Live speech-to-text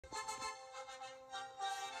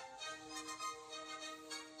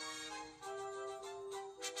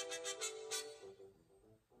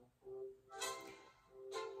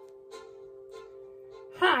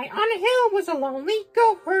High on a hill was a lonely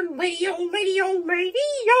goatherd, lady-o, lady-o,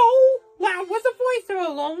 lady-o. Loud was the voice of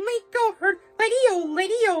a lonely goatherd, lady-o,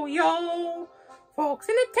 lady-o, yo. Folks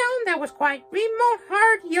in a town that was quite remote,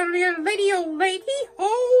 hard, lady-o,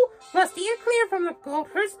 lady-ho. Lusty and clear from the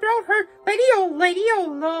goatherd's throat heard, lady-o, lady-o,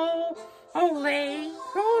 lo. Oh, lady,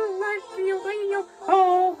 oh, lady-o, lady-o,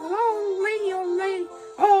 oh, oh, lady-o, lady,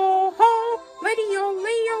 oh, oh, lady-o,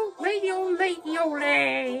 lady-o, lady-o, lady-o,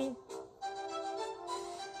 lay.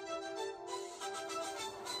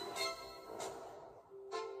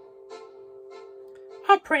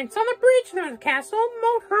 A prince on the bridge, there was a castle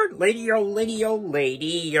moat heard, lady-o, lady-o,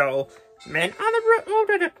 lady-o. Men on the road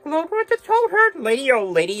at a globe with the toad heard, lady-o,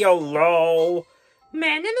 lady-o, lo.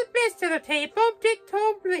 Men in the midst of the table did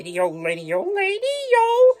told, lady-o, lady-o,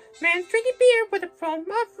 lady-o. Men drinking beer with a foam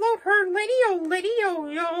afloat heard, lady-o, lady-o,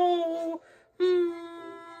 yo.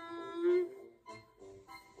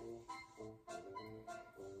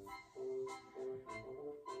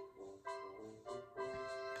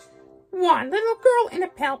 One little girl in a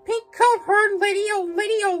pale pink coat heard, lady-o,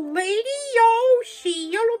 lady-o, lady-o.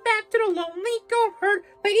 She yodeled back to the lonely goatherd,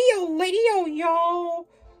 lady-o, lady-o, yo.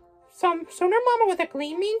 Soon her mama with a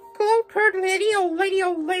gleaming gloat heard, lady-o,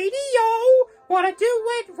 lady-o, lady-o. What a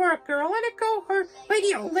duet for a girl and a goatherd,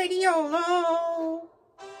 lady-o, lady-o, lo.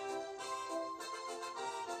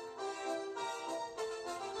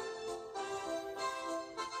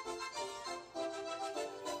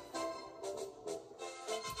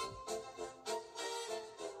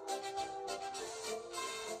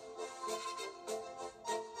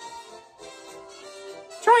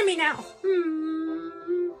 Join me now.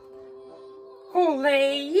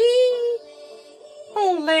 Ole,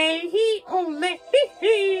 ole, ole,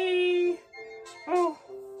 oh,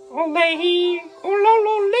 ole, oh, lo,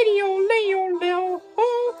 lo, lady, oh, lady, oh, leo,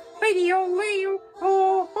 oh, lady, oh, leo,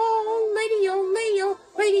 oh, oh, lady, oh, leo,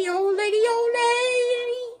 lady, oh, lady, oh,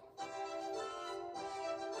 lady.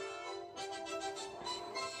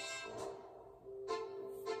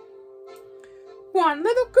 One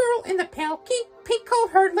little girl in the pale pink coat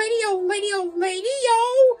heard, lady-o, lady-o,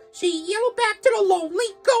 lady-o. She yelled back to the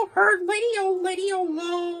lonely goatherd, lady-o, lady-o,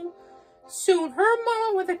 lo. Soon her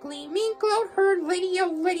mama with a gleaming gloat heard,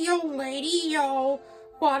 lady-o, lady-o, lady-o.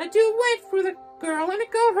 What a duet for the girl and the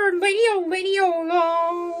goatherd, lady-o, lady-o,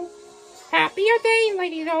 lo. Happy are they,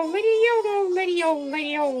 lady-o, lady-o, lady-o,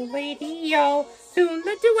 lady-o, lady-o. Soon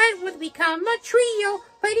the duet would become a trio,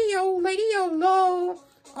 lady-o, lady-o, lo.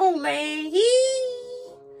 Oh, lady,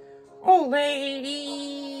 oh,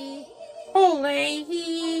 lady, oh,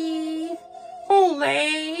 lady, oh,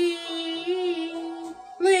 lady,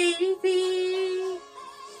 lady,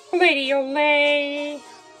 lady, oh, lady,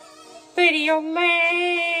 lady, oh,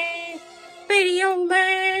 lady, lady, oh,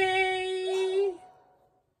 lady.